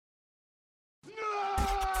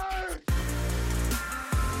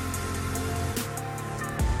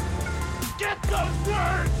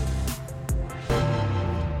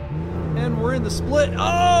And we're in the split.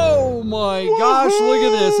 Oh my gosh, look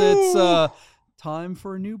at this. It's time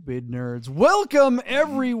for a new Bid Nerds. Welcome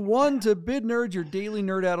everyone to Bid Nerds, your daily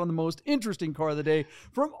nerd out on the most interesting car of the day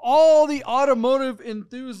from all the automotive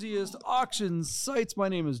enthusiast auction sites. My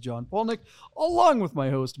name is John Polnick, along with my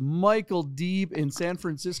host Michael Deeb in San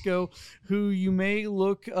Francisco, who you may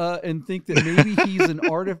look and think that maybe he's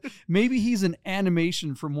maybe he's an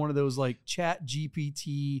animation from one of those like Chat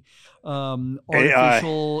GPT,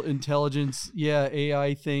 artificial intelligence,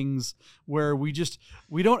 AI things where we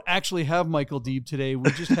don't actually have Michael Deeb today. We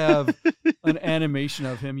just have an animation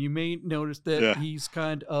of him. You may notice that he's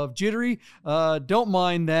kind of jittery. Don't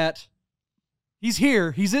mind that. He's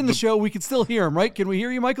here. He's in the show. We can still hear him, right? Can we hear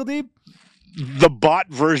you, Michael Deeb? The bot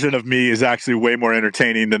version of me is actually way more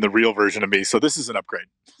entertaining than the real version of me. So this is an upgrade.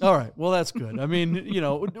 All right. Well, that's good. I mean,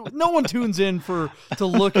 no one tunes in to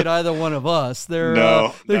look at either one of us. They're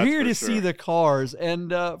here to see the cars.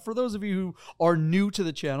 And for those of you who are new to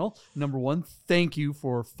the channel, number one, thank you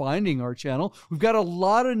for finding our channel. We've got a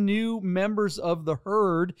lot of new members of the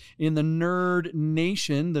herd in the Nerd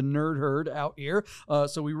Nation, the Nerd Herd out here.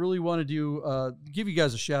 So we really want to give you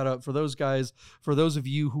guys a shout out for those guys. For those of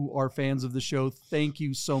you who are fans of the show, thank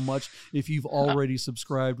you so much. If you've already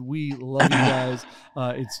subscribed, we love you guys.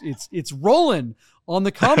 It's rolling on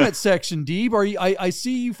the comment section. Deeb, I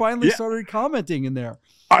see you finally started commenting in there.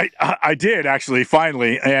 I did actually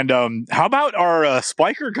finally. And how about our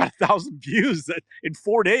Spiker got 1,000 views in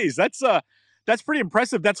 4 days? That's pretty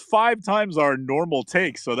impressive. That's 5 times our normal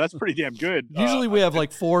take, so that's pretty damn good. Usually we have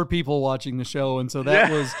like 4 people watching the show, and so that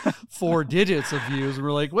was 4 digits of views. And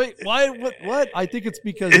we're like, wait, why? What? I think it's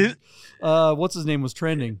because what's his name was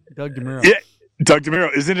trending, Doug DeMuro. Yeah, Doug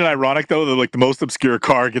DeMuro. Isn't it ironic though that like the most obscure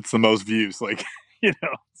car gets the most views? Like,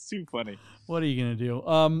 it's too funny. What are you gonna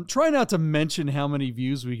do? Try not to mention how many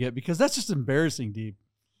views we get because that's just embarrassing, Deeb.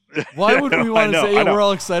 Why would we want to say we're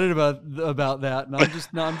all excited about that? And I'm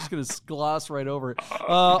just going to gloss right over it.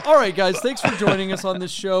 All right, guys, thanks for joining us on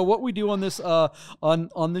this show. What we do on this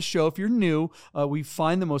on this show, if you're new, we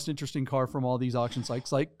find the most interesting car from all these auction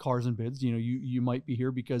sites like Cars and Bids. You might be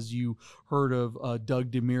here because you heard of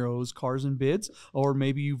Doug DeMuro's Cars and Bids, or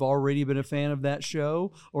maybe you've already been a fan of that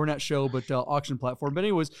show, or not show, but auction platform. But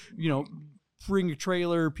anyways, bring a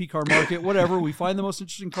trailer, P-Car Market, whatever. We find the most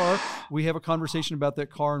interesting car. We have a conversation about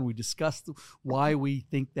that car, and we discuss why we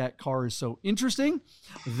think that car is so interesting.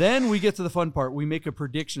 Then we get to the fun part. We make a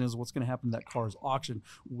prediction as what's going to happen to that car's auction.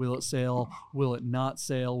 Will it sell? Will it not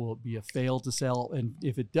sell? Will it be a fail to sell? And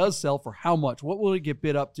if it does sell, for how much? What will it get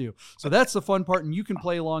bid up to? So that's the fun part, and you can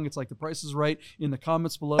play along. It's like The Price is Right in the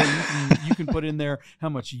comments below. You can put in there how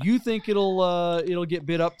much you think it'll get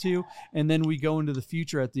bid up to, and then we go into the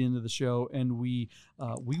future at the end of the show, and we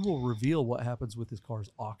will reveal what happens with this car's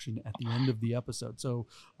auction at the end of the episode. So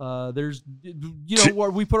there's,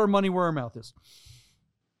 we put our money where our mouth is.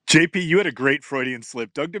 JP, you had a great Freudian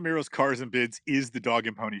slip. Doug DeMuro's Cars and Bids is the Dog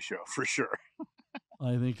and Pony Show for sure.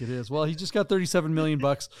 I think it is. Well, he just got $37 million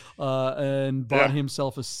and bought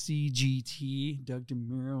himself a CGT. Doug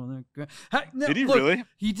DeMuro. Did he really?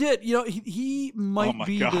 He did. He might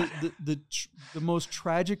be the most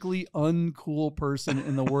tragically uncool person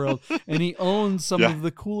in the world, and he owns some of the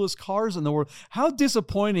coolest cars in the world. How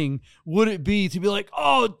disappointing would it be to be like,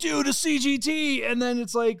 oh, dude, a CGT, and then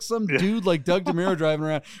it's like some dude like Doug DeMuro driving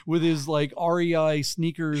around with his like REI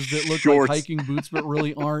sneakers that look like hiking boots but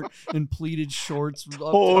really aren't, and pleated shorts.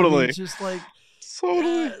 Totally. It's just like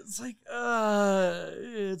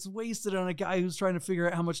it's wasted on a guy who's trying to figure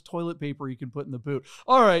out how much toilet paper he can put in the boot.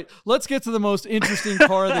 All right, let's get to the most interesting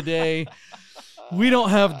car of the day. We don't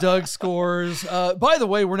have Doug scores. By the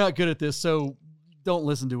way, we're not good at this, so don't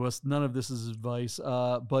listen to us. None of this is advice.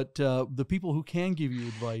 But the people who can give you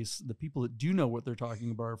advice, the people that do know what they're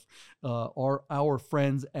talking about, are our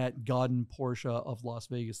friends at Godden Porsche of Las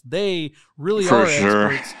Vegas. They really are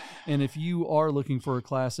experts. And if you are looking for a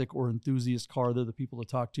classic or enthusiast car, they're the people to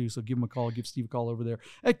talk to. So give them a call. Give Steve a call over there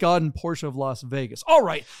at Godden Porsche of Las Vegas. All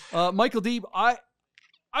right, Michael Deeb, I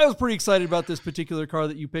was pretty excited about this particular car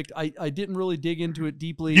that you picked. I didn't really dig into it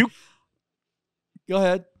deeply. Go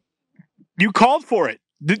ahead. You called for it.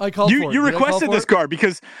 I called for it. You requested this car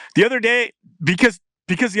because the other day,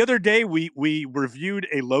 we reviewed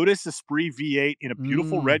a Lotus Esprit V8 in a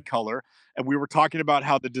beautiful red color, and we were talking about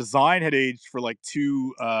how the design had aged for like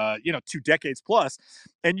 2 decades plus.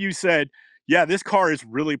 And you said, yeah, this car is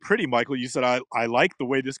really pretty, Michael. You said, I like the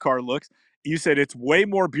way this car looks. You said it's way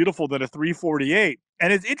more beautiful than a 348.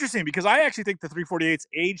 And it's interesting because I actually think the 348's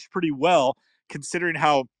aged pretty well considering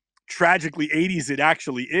how tragically 80s it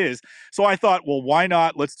actually is. So I thought, well, why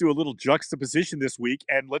not? Let's do a little juxtaposition this week,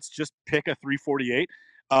 and let's just pick a 348.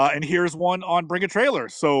 And here's one on Bring a Trailer.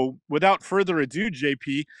 So without further ado,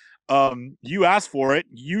 JP, you asked for it.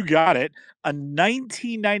 You got it. A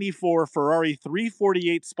 1994 Ferrari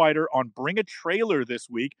 348 Spider on Bring a Trailer this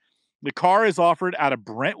week. The car is offered out of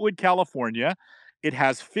Brentwood, California. It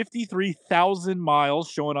has 53,000 miles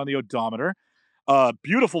showing on the odometer.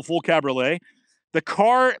 Beautiful full cabriolet. The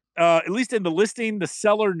car, at least in the listing, the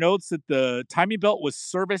seller notes that the timing belt was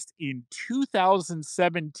serviced in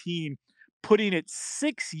 2017, putting it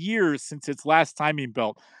 6 years since its last timing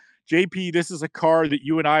belt. JP, this is a car that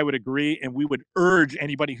you and I would agree, and we would urge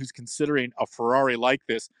anybody who's considering a Ferrari like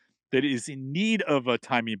this that is in need of a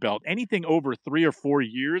timing belt. Anything over 3 or 4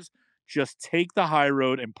 years, just take the high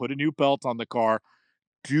road and put a new belt on the car.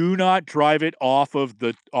 Do not drive it off of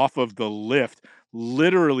the lift.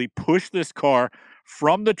 Literally push this car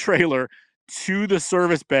from the trailer to the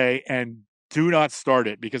service bay and do not start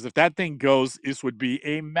it, because if that thing goes, this would be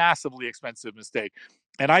a massively expensive mistake.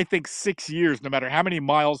 And I think 6 years, no matter how many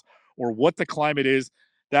miles or what the climate is,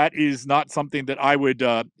 that is not something that I would,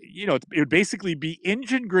 it would basically be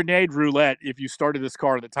engine grenade roulette if you started this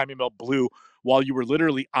car and the timing belt blew while you were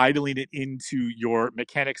literally idling it into your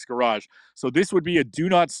mechanic's garage. So this would be a do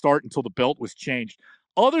not start until the belt was changed.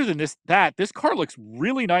 Other than this car looks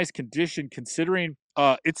really nice condition considering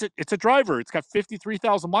it's a driver. It's got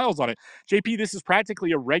 53,000 miles on it. JP, this is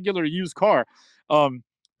practically a regular used car.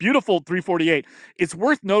 Beautiful 348. It's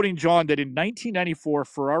worth noting, John, that in 1994,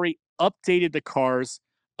 Ferrari updated the cars,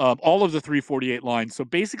 all of the 348 lines. So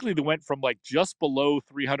basically they went from like just below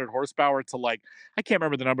 300 horsepower to like, I can't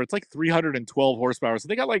remember the number. It's like 312 horsepower. So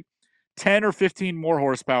they got like 10 or 15 more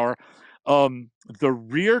horsepower. The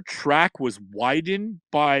rear track was widened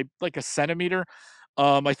by like a centimeter.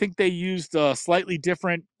 I think they used slightly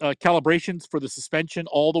different calibrations for the suspension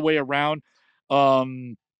all the way around.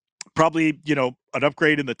 Probably, an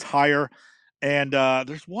upgrade in the tire. And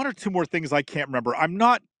there's one or two more things I can't remember. I'm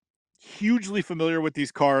not hugely familiar with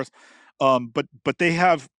these cars, but they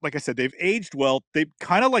have, like I said, they've aged well. They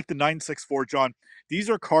kind of like the 964, John. These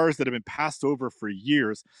are cars that have been passed over for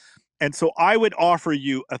years. And so I would offer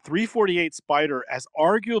you a 348 Spider as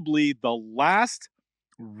arguably the last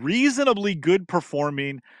reasonably good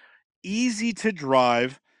performing, easy to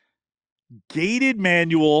drive, gated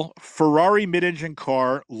manual Ferrari mid-engine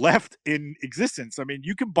car left in existence. I mean,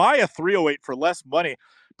 you can buy a 308 for less money,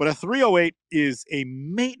 but a 308 is a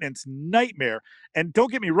maintenance nightmare. And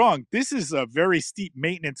don't get me wrong, this is a very steep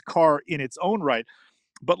maintenance car in its own right.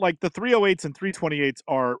 But like the 308s and 328s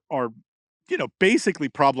are basically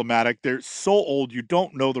problematic. They're so old, you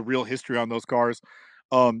don't know the real history on those cars.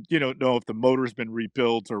 You don't know if the motor's been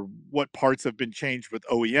rebuilt or what parts have been changed with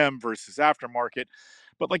OEM versus aftermarket.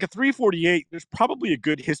 But like a 348, there's probably a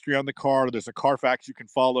good history on the car. There's a Carfax you can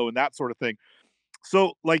follow and that sort of thing.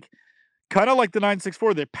 So like, kind of like the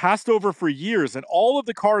 964, they passed over for years, and all of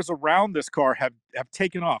the cars around this car have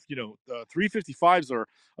taken off. The 355s are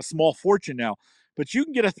a small fortune now, but you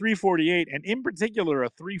can get a 348, and in particular a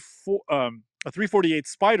 348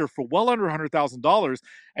 Spider for well under $100,000,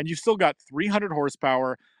 and you've still got 300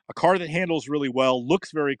 horsepower, a car that handles really well,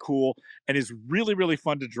 looks very cool, and is really, really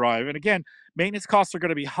fun to drive. And again, maintenance costs are going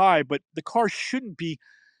to be high, but the car shouldn't be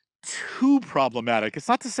too problematic. It's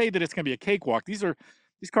not to say that it's going to be a cakewalk. These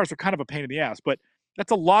cars are kind of a pain in the ass, but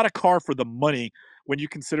that's a lot of car for the money when you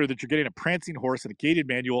consider that you're getting a prancing horse and a gated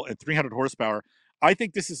manual and 300 horsepower. I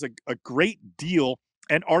think this is a great deal,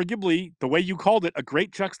 and arguably, the way you called it, a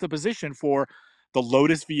great juxtaposition for the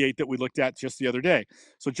Lotus V8 that we looked at just the other day.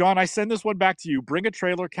 So, John, I send this one back to you. Bring a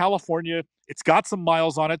Trailer, California. It's got some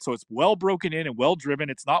miles on it, so it's well broken in and well driven.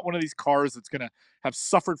 It's not one of these cars that's going to have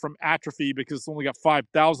suffered from atrophy because it's only got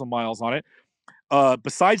 5,000 miles on it.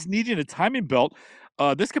 Besides needing a timing belt,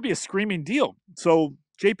 this could be a screaming deal. So,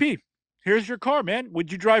 JP, here's your car, man.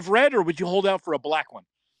 Would you drive red or would you hold out for a black one?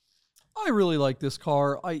 I really like this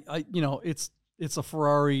car. It's a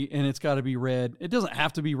Ferrari and it's got to be red. It doesn't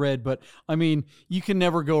have to be red, but I mean, you can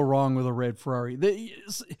never go wrong with a red Ferrari.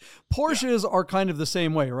 Porsches are kind of the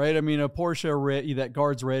same way, right? I mean, a Porsche red, that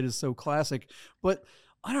Guards red is so classic, but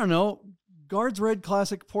I don't know. Guards red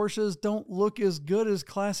classic Porsches don't look as good as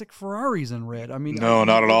classic Ferraris in red. I mean, no,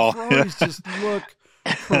 not at all. Ferraris just look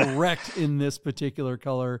correct in this particular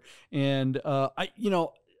color. And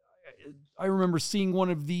I remember seeing one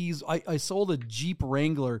of these. I sold a Jeep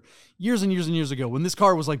Wrangler years and years and years ago when this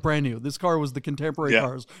car was like brand new. This car was the contemporary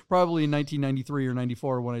cars, probably in 1993 or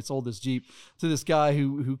 94 when I sold this Jeep to this guy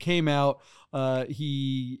who came out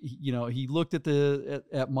he looked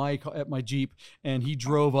at my Jeep, and he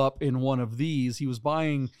drove up in one of these. He was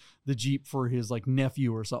buying the Jeep for his like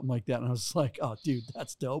nephew or something like that. And I was like, oh dude,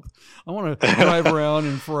 that's dope. I want to drive around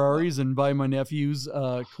in Ferraris and buy my nephew's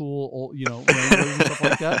cool old, Wranglers and stuff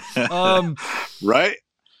like that. Right.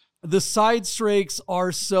 The side strakes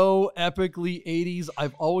are so epically 80s.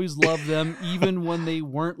 I've always loved them, even when they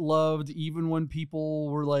weren't loved, even when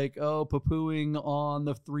people were like, oh, poo-pooing on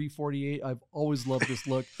the 348. I've always loved this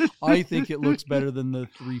look. I think it looks better than the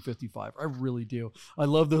 355. I really do. I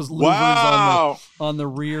love those louvers on the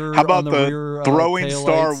rear. How about on the rear, throwing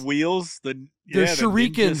star taillights. Wheels? They're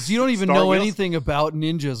shurikens. You don't even know anything about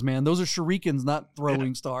ninjas, man. Those are shurikens, not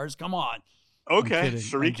throwing stars. Come on. Okay,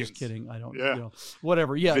 I'm just kidding. I don't,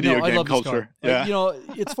 whatever. Yeah, Video I love culture. This car.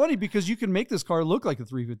 It's funny because you can make this car look like a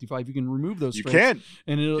 355. You can remove those straights. You can.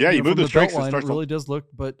 And you move the straights. It really does look,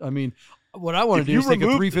 but I mean, what I want to do is take a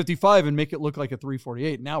 355 and make it look like a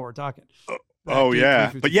 348. Now we're talking. Oh,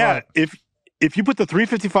 yeah. But yeah, if you put the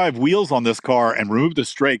 355 wheels on this car and remove the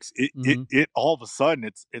strakes, it all of a sudden,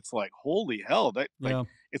 it's like, holy hell.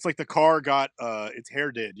 It's like the car got its hair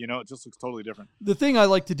did, it just looks totally different. The thing I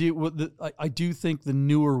like to do, I do think the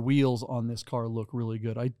newer wheels on this car look really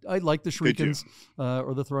good. I like the shurikens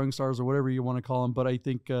or the throwing stars or whatever you want to call them, but I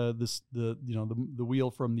think the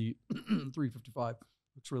wheel from the 355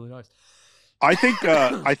 looks really nice. I think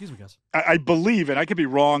excuse me, guys. I believe, and I could be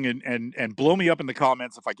wrong, and blow me up in the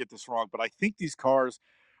comments if I get this wrong, but I think these cars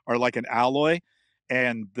are like an alloy.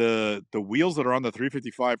 And the wheels that are on the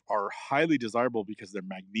 355 are highly desirable because they're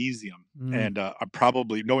magnesium. And I'm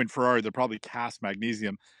probably, knowing Ferrari, they're probably cast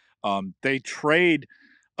magnesium. They trade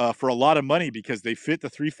for a lot of money because they fit the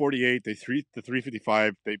 348, the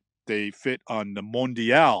 355, they fit on the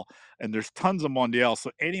Mondial, and there's tons of Mondial.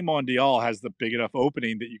 So any Mondial has the big enough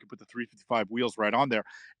opening that you can put the 355 wheels right on there,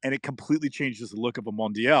 and it completely changes the look of a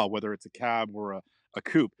Mondial, whether it's a cab or a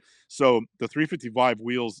coupe. So the 355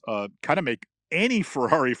 wheels kind of make any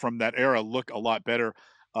Ferrari from that era look a lot better.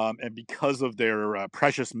 And because of their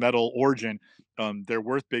precious metal origin, they're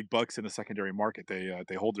worth big bucks in the secondary market.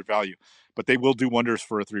 They hold their value, but they will do wonders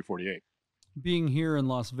for a 348. Being here in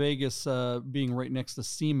Las Vegas, being right next to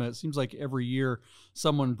SEMA, it seems like every year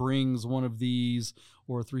someone brings one of these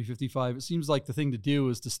or 355. It seems like the thing to do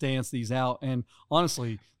is to stance these out. And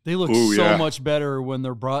honestly, they look much better when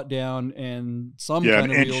they're brought down and some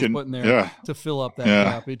kind of wheels put in there to fill up that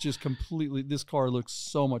gap. It just completely, this car looks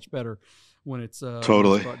so much better when it's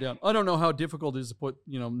totally brought down. I don't know how difficult it is to put,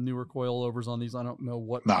 newer coilovers on these. I don't know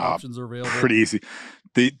what options are available. Pretty easy.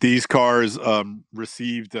 These cars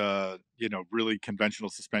received really conventional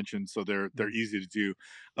suspension, so they're easy to do.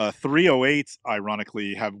 308s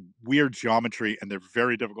ironically have weird geometry and they're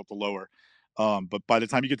very difficult to lower. But by the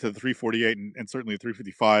time you get to the 348 and certainly the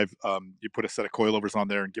 355, you put a set of coilovers on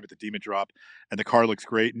there and give it the demon drop, and the car looks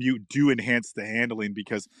great. And you do enhance the handling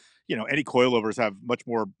because, any coilovers have much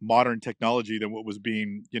more modern technology than what was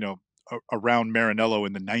being, around Maranello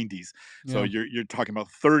in the 90s. So you're talking about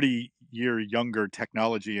 30-year younger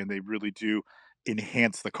technology, and they really do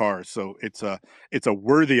enhance the car. So it's a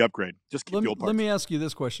worthy upgrade. Just keep the old parts. Let me ask you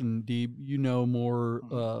this question, Deeb. You know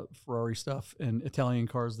more Ferrari stuff and Italian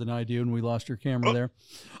cars than I do, and we lost your camera there.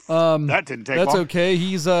 That didn't take long. That's okay.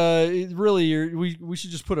 He's really we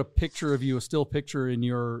should just put a picture of you, a still picture in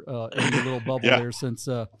your little bubble there, since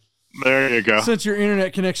there you go. Since your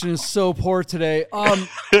internet connection is so poor today.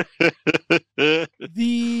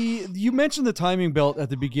 You mentioned the timing belt at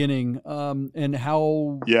the beginning, and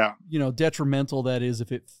how detrimental that is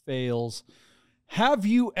if it fails. Have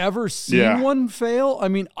you ever seen one fail? I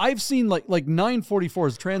mean, I've seen like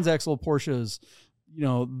 944s, transaxle Porsches,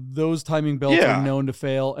 those timing belts are known to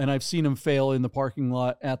fail, and I've seen them fail in the parking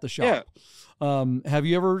lot at the shop. Have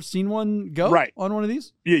you ever seen one go on one of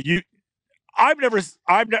these? Yeah, I've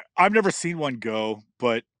never seen one go,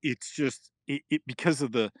 but it's just because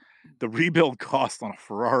of the rebuild cost on a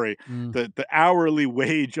Ferrari, the hourly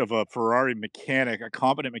wage of a Ferrari mechanic, a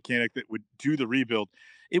competent mechanic that would do the rebuild,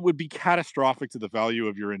 it would be catastrophic to the value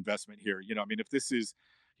of your investment here. If this is,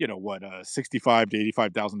 a $65,000 to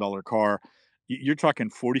 $85,000 car, you're talking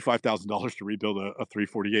 $45,000 to rebuild a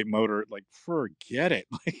 348 motor. Like, forget it.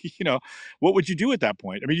 What would you do at that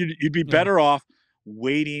point? I mean, you'd be better off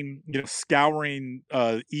waiting, scouring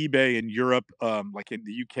eBay in Europe, like in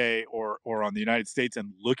the UK or on the United States,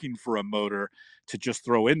 and looking for a motor to just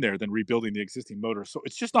throw in there than rebuilding the existing motor. So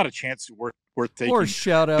it's just not a chance worth taking. Or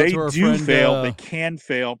shout out to our friend. They do fail. They can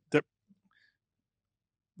fail.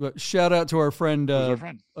 But shout out to our friend.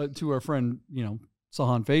 Sahan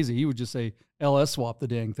Faizi. He would just say, LS swap the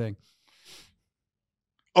dang thing.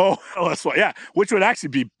 Oh, that's why. Yeah, which would actually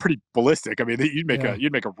be pretty ballistic. I mean, you'd make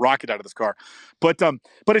a rocket out of this car, but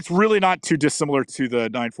it's really not too dissimilar to the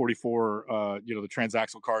 944. The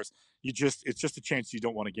transaxle cars. It's just a chance you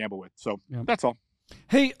don't want to gamble with. So that's all.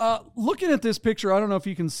 Hey, looking at this picture, I don't know if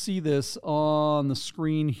you can see this on the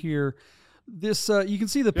screen here. This you can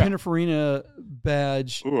see the Pininfarina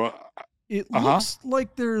badge. Ooh, it looks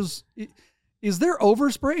like there's. Is there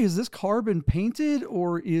overspray? Is this carbon painted,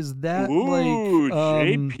 or is that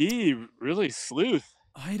JP really sleuth?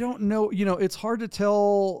 I don't know. It's hard to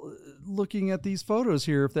tell looking at these photos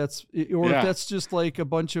here if that's if that's just like a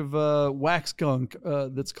bunch of wax gunk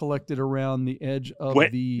that's collected around the edge of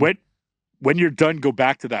When you're done, go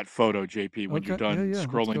back to that photo, JP, when you're done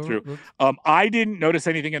scrolling through. I didn't notice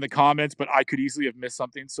anything in the comments, but I could easily have missed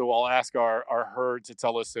something. So I'll ask our herd to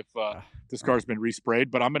tell us if this car's been resprayed.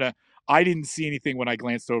 But I didn't see anything when I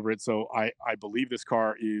glanced over it. So I believe this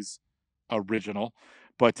car is original.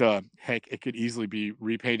 But heck, it could easily be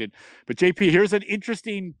repainted. But JP, here's an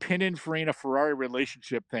interesting Pininfarina Ferrari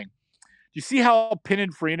relationship thing. Do you see how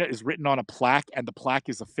Pininfarina is written on a plaque and the plaque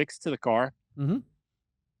is affixed to the car? Mm-hmm.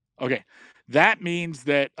 Okay, that means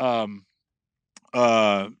that that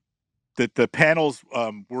the panels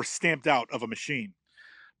were stamped out of a machine.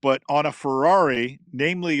 But on a Ferrari,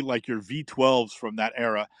 namely like your V12s from that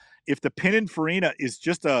era, if the Pininfarina is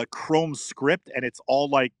just a chrome script and it's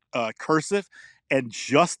all like cursive and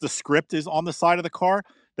just the script is on the side of the car,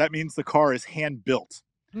 that means the car is hand built.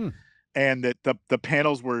 And that the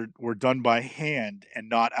panels were done by hand and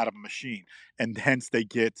not out of a machine. And hence they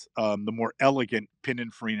get the more elegant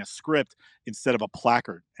Pininfarina script instead of a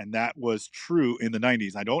placard. And that was true in the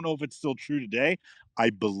 90s. I don't know if it's still true today. I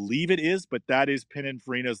believe it is, but that is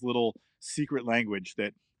Pininfarina's little secret language,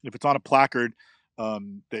 that if it's on a placard,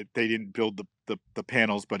 that they didn't build the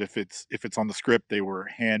panels, but if it's on the script, they were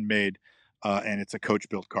handmade, and it's a coach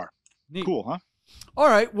built car. Neat. Cool, huh? All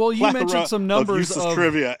right. Well, you mentioned some numbers of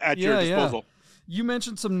trivia at your disposal. You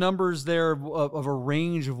mentioned some numbers there of a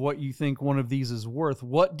range of what you think one of these is worth.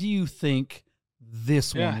 What do you think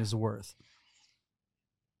this one is worth?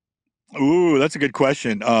 Ooh, that's a good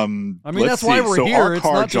question. I mean, that's why we're here. It's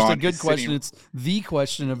not just a good question; it's the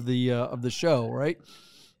question of the show, right?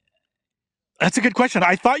 That's a good question.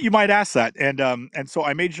 I thought you might ask that, and so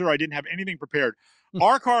I made sure I didn't have anything prepared.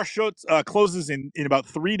 Our car closes in about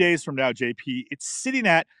 3 days from now, JP. It's sitting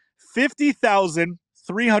at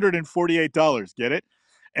 $50,348. Get it?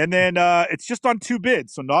 And then it's just on 2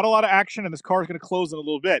 bids, so not a lot of action, and this car is going to close in a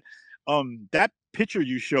little bit. That picture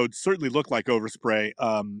you showed certainly looked like overspray,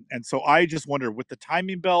 and so I just wonder, with the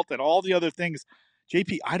timing belt and all the other things,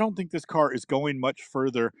 JP, I don't think this car is going much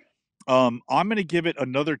further. I'm going to give it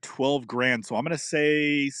another 12 grand, so I'm going to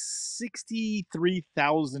say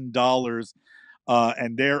 $63,000.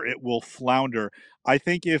 And there it will flounder. I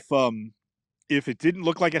think if it didn't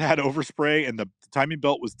look like it had overspray and the timing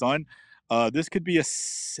belt was done, this could be a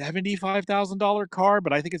 $75,000 car,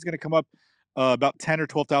 but I think it's going to come up about $10,000 or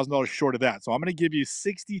 $12,000 short of that. So I'm going to give you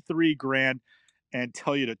 63 grand and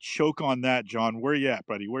tell you to choke on that, John. Where you at,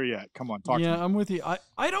 buddy? Where you at? Come on, talk to me. Yeah, I'm with you.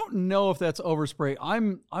 I don't know if that's overspray.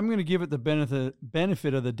 I'm going to give it the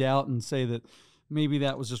benefit of the doubt and say that maybe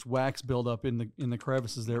that was just wax buildup in the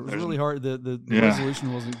crevices there. It was really hard. The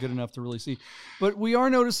resolution wasn't good enough to really see. But we are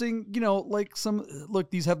noticing, like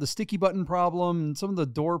these have the sticky button problem, and some of the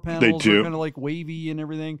door panels are kind of like wavy and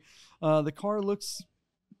everything. The car looks,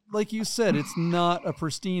 like you said, it's not a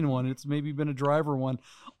pristine one. It's maybe been a driver one.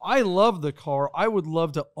 I love the car. I would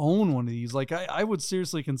love to own one of these. Like I would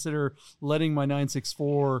seriously consider letting my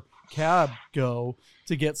 964 cab go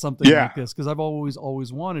to get something like this, because I've always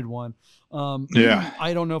wanted one.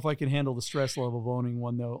 I don't know if I can handle the stress level of owning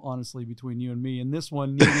one, though, honestly, between you and me. And this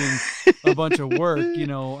one needing a bunch of work,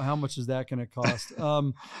 how much is that going to cost?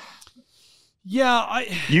 I'm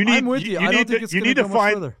with you. I don't think it's going to go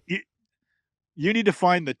much further. You need to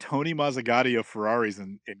find the Tony Mazzagatti of Ferraris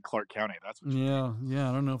in Clark County. That's what I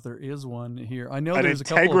don't know if there is one here. I know an there's a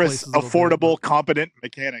couple of places. Affordable, competent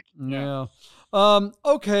mechanic. Yeah.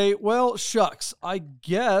 Okay. Well, shucks. I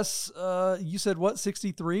guess you said what?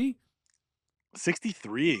 63.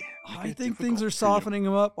 63. I think things are softening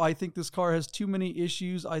them up. I think this car has too many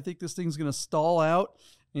issues. I think this thing's going to stall out.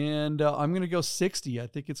 And I'm going to go 60. I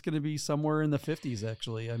think it's going to be somewhere in the 50s,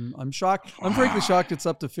 actually. I'm shocked. I'm frankly shocked it's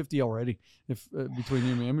up to 50 already, if between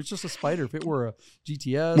you and me. I mean, it's just a Spider. If it were a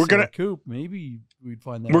GTS or a Coupe, maybe we'd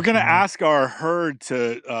find that. We're going to ask our herd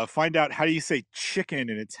to find out, how do you say chicken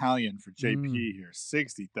in Italian for JP here?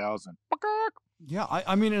 60,000. Yeah,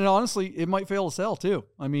 I mean, and honestly, it might fail to sell, too.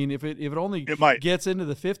 I mean, if it only gets into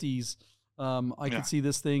the 50s, I could see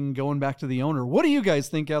this thing going back to the owner. What do you guys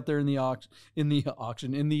think out there in the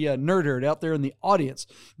Nerd Herd out there in the audience?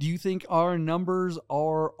 Do you think our numbers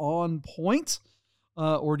are on point?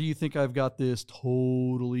 Or do you think I've got this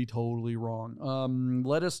totally wrong?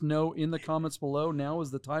 Let us know in the comments below. Now is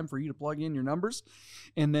the time for you to plug in your numbers.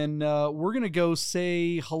 And then we're going to go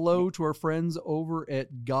say hello to our friends over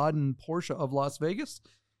at Godden Porsche of Las Vegas.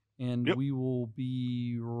 And we will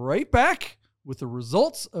be right back with the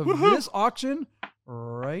results of this auction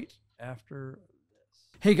right after this.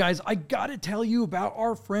 Hey guys, I gotta tell you about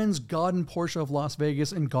our friends Godden Porsche of Las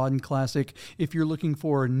Vegas and Godden Classic. If you're looking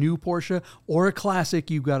for a new Porsche or a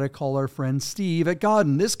classic, you gotta call our friend Steve at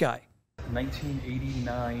Godden, this guy.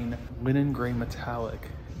 1989 linen gray metallic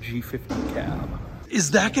G50 cab.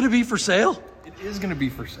 Is that gonna be for sale? It is gonna be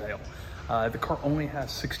for sale. The car only has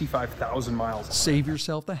 65,000 miles. Save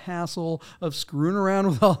yourself the hassle of screwing around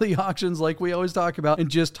with all the auctions like we always talk about and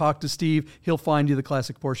just talk to Steve. He'll find you the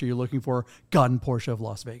classic Porsche you're looking for. Godden Porsche of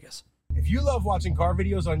Las Vegas. If you love watching car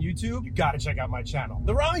videos on YouTube, you gotta check out my channel,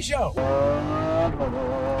 The Rami Show.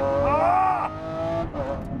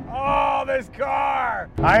 Oh, this car!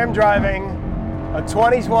 I am driving a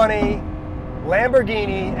 2020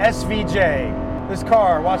 Lamborghini SVJ. This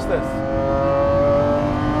car, watch this.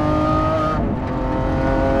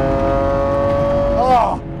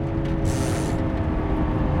 Oh!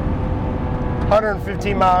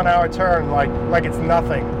 115 mile an hour turn like it's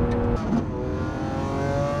nothing.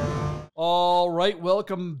 All right,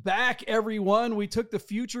 welcome back, everyone. We took the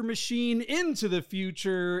future machine into the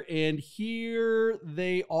future, and here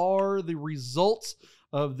they are, the results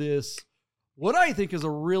of this, what I think is a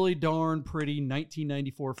really darn pretty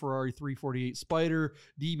 1994 Ferrari 348 Spider.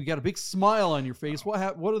 Deeb, you got a big smile on your face. What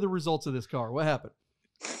are the results of this car? What happened?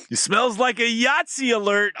 It smells like a Yahtzee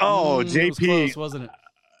alert. Oh, JP. It was close, wasn't it?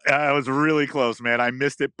 It was really close, man. I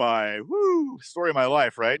missed it by, story of my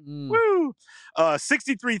life, right?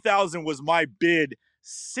 63,000 was my bid.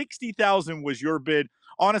 60,000 was your bid.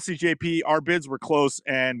 Honestly, JP, our bids were close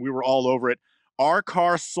and we were all over it. Our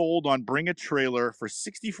car sold on Bring a Trailer for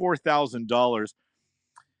 $64,000.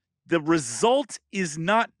 The result is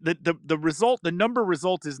not the number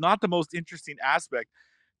result is not the most interesting aspect.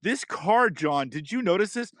 This car, John, did you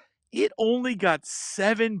notice this? It only got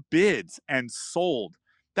 7 bids and sold.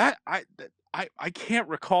 That I can't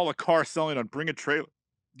recall a car selling on Bring a Trailer,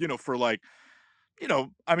 for I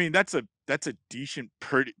mean, that's a decent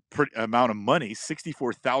pretty amount of money.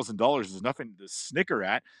 $64,000 is nothing to snicker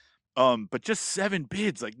at. But just 7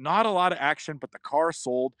 bids, like not a lot of action, but the car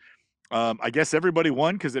sold. I guess everybody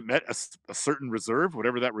won because it met a certain reserve,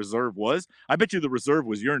 whatever that reserve was. I bet you the reserve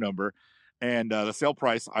was your number. And the sale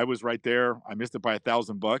price, I was right there. I missed it by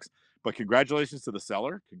 $1,000, but congratulations to the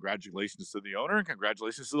seller, congratulations to the owner, and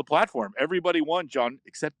congratulations to the platform. Everybody won, John,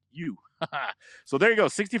 except you. So there you go.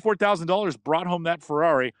 $64,000 brought home that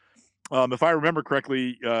Ferrari. If I remember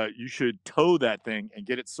correctly, you should tow that thing and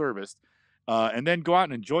get it serviced, and then go out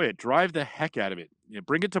and enjoy it. Drive the heck out of it.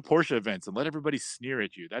 Bring it to Porsche events and let everybody sneer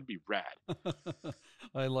at you. That'd be rad.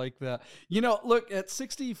 I like that. Look, at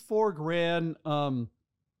 64 grand,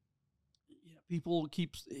 people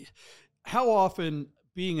keep, how often,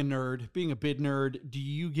 being a bid nerd, do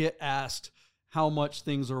you get asked how much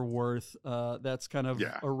things are worth? That's kind of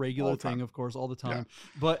a regular thing, of course, all the time.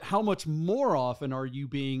 Yeah. But how much more often are you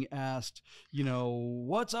being asked,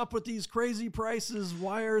 what's up with these crazy prices?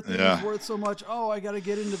 Why are things worth so much? Oh, I got to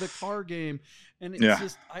get into the car game. And it's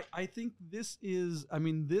just, I think this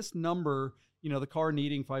number, the car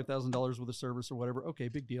needing $5,000 with a service or whatever. Okay,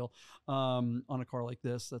 big deal. On a car like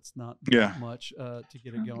this, that's not that much to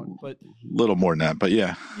get it going. But a little more than that, but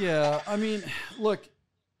yeah. Yeah, I mean, look,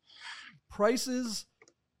 prices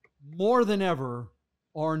more than ever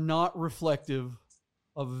are not reflective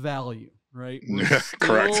of value, right?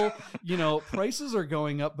 Correct. Prices are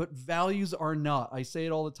going up, but values are not. I say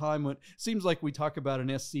it all the time. When it seems like we talk about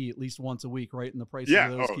an SC at least once a week, right? And the prices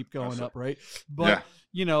of those keep going up, right? But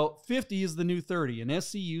 50 is the new 30. An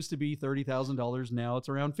SC used to be $30,000. Now it's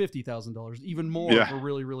around $50,000, even more for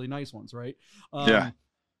really, really nice ones, right?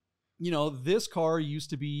 This car used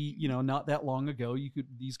to be, not that long ago,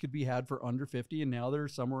 these could be had for under 50, and now they're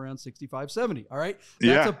somewhere around 65, 70. All right.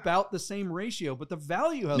 That's about the same ratio, but the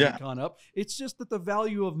value hasn't gone up. It's just that the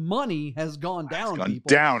value of money has gone down.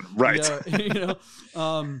 Down. Right.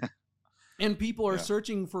 And people are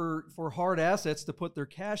searching for hard assets to put their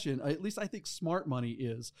cash in. At least I think smart money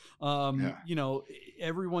is. You know,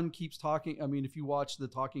 everyone keeps talking. I mean, if you watch the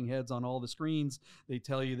talking heads on all the screens, they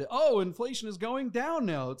tell you that, oh, inflation is going down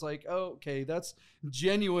now. It's like, oh, okay, that's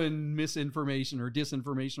genuine misinformation or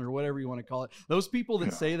disinformation or whatever you want to call it. Those people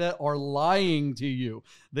that say that are lying to you.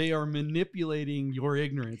 They are manipulating your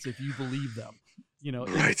ignorance if you believe them. You know,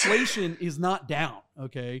 inflation is not down.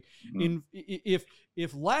 Okay.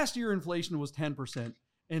 If last year inflation was 10%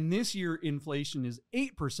 and this year inflation is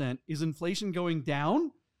 8%, is inflation going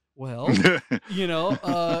down? Well, you know,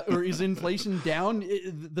 or is inflation down?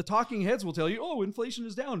 The talking heads will tell you, oh, inflation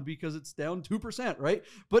is down because it's down 2%, right?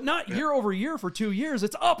 But not year over year for 2 years.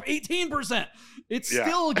 It's up 18%. It's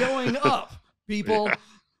still going up, people.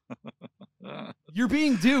 You're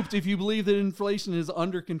being duped if you believe that inflation is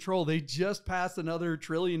under control. They just passed another $1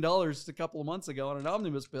 trillion a couple of months ago on an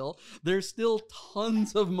omnibus bill. There's still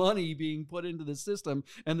tons of money being put into the system,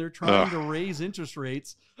 and they're trying to raise interest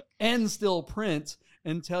rates and still print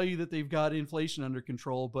and tell you that they've got inflation under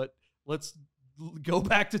control. But let's go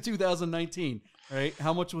back to 2019, right?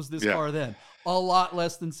 How much was this car then? A lot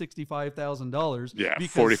less than $65,000. Yeah,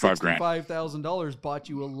 because 45 grand. $65,000 bought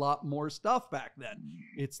you a lot more stuff back then.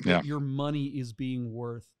 It's that your money is being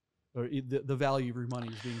worth, or the value of your money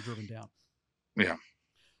is being driven down. Yeah.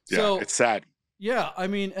 So, it's sad. Yeah, I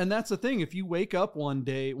mean, and that's the thing. If you wake up one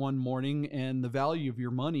morning, and the value of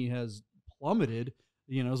your money has plummeted,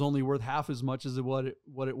 you know, is only worth half as much as what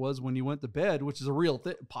it was when you went to bed, which is a real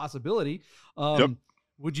possibility.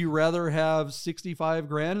 Would you rather have 65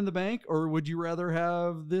 grand in the bank, or would you rather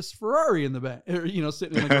have this Ferrari in the bank, or, you know,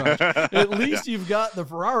 sitting in the garage? At least you've got the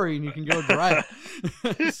Ferrari and you can go drive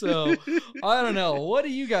it. So I don't know. What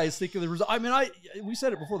do you guys think of the result? I mean, we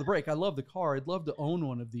said it before the break. I love the car. I'd love to own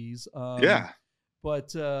one of these.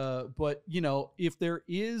 But you know, if there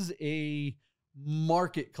is a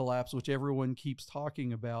market collapse, which everyone keeps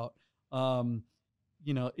talking about,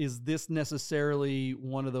 you know, is this necessarily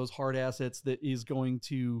one of those hard assets that is going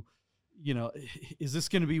to, you know, is this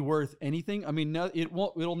going to be worth anything? I mean, no,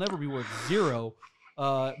 it'll never be worth zero.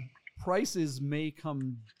 Prices may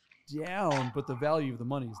come down, but the value of the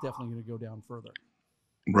money is definitely going to go down further.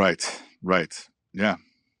 Right. Yeah.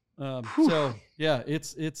 So yeah,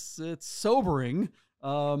 it's sobering.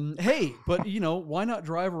 Hey, but you know, why not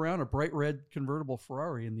drive around a bright red convertible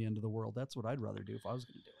Ferrari in the end of the world? That's what I'd rather do if I was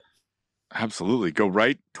going to do it. Absolutely. Go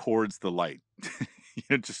right towards the light. You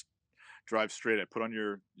know, just drive straight. Put on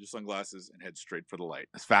your sunglasses and head straight for the light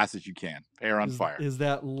as fast as you can. Hair on fire. Is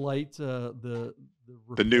that light the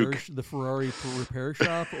nuke, the Ferrari repair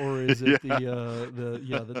shop, or is it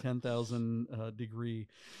the 10,000 degree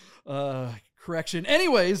correction?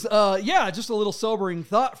 Anyways, just a little sobering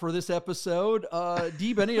thought for this episode.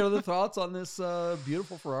 Deeb, any other thoughts on this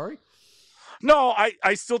beautiful Ferrari? No,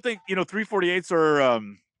 I still think, you know, 348s are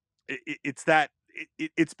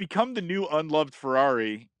it's become the new unloved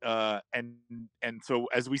Ferrari, and so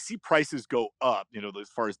as we see prices go up, you know, as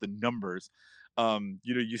far as the numbers,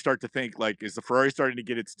 you know, you start to think, like, is the Ferrari starting to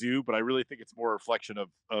get its due? But I really think it's more a reflection of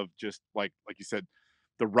just like you said,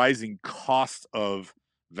 the rising cost of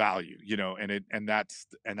value, you know, and I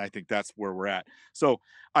think that's where we're at. So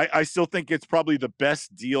I still think it's probably the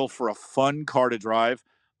best deal for a fun car to drive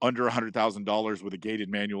under $100,000 with a gated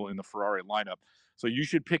manual in the Ferrari lineup. So you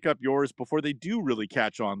should pick up yours before they do really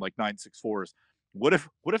catch on, like 964s. What if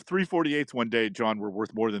 348s one day, John, were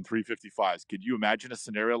worth more than 355s? Could you imagine a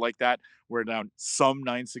scenario like that where now some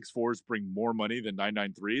 964s bring more money than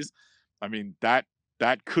 993s? I mean, that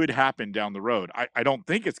could happen down the road. I don't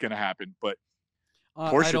think it's going to happen, but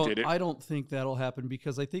Porsche did it. I don't think that'll happen,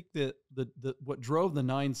 because I think that what drove the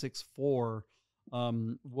 964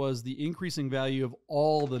 was the increasing value of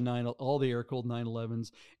all the air-cooled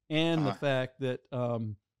 911s, and the fact that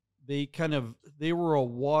they were a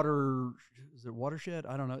watershed?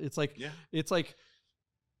 I don't know. It's like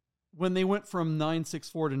when they went from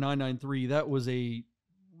 964 to 993, that was a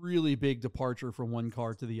really big departure from one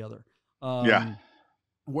car to the other.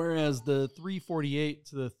 Whereas the 348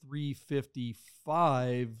 to the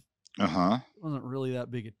 355 wasn't really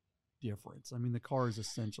that big a difference. I mean, the car is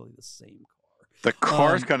essentially the same car. The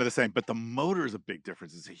car is kind of the same, but the motor is a big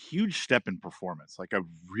difference. It's a huge step in performance, like a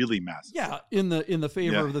really massive. Yeah, in the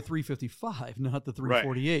favor of the 355, not the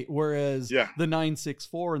 348. Right. Whereas the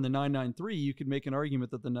 964 and the 993, you could make an argument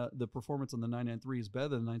that the performance on the 993 is better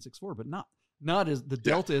than the 964, but not as the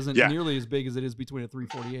delta isn't nearly as big as it is between a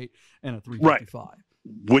 348 and a 355. Right.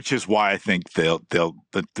 Which is why I think the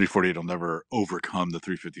 348 will never overcome the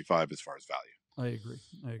 355 as far as value. I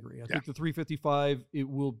agree. I think the 355, it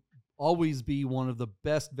will always be one of the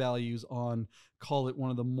best values on, call it one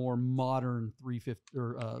of the more modern 350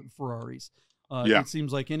 or Ferraris. It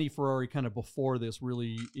seems like any Ferrari kind of before this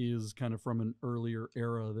really is kind of from an earlier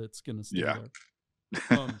era that's going to stay there.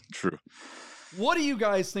 True. What do you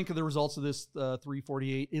guys think of the results of this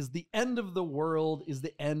 348? Is the end of the world? Is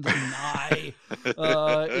the end nigh?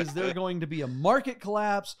 Is there going to be a market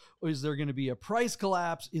collapse? Or is there going to be a price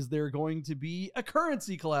collapse? Is there going to be a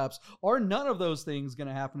currency collapse? Or none of those things going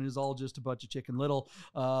to happen? It is all just a bunch of Chicken Little.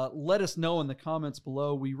 Let us know in the comments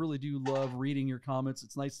below. We really do love reading your comments.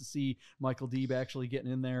 It's nice to see Michael Deeb actually getting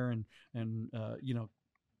in there and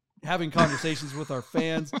having conversations with our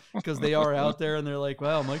fans, because they are out there and they're like,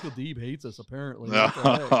 wow, Michael Deeb hates us apparently.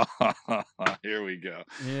 Here we go.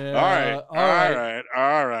 Yeah.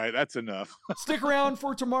 All right. That's enough. Stick around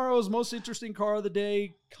for tomorrow's most interesting car of the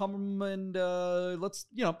day. Come and let's,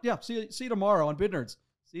 see you tomorrow on Bid Nerds.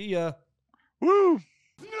 See ya. Woo.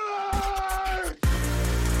 Nerds!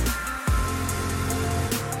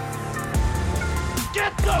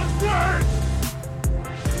 Get those nerds!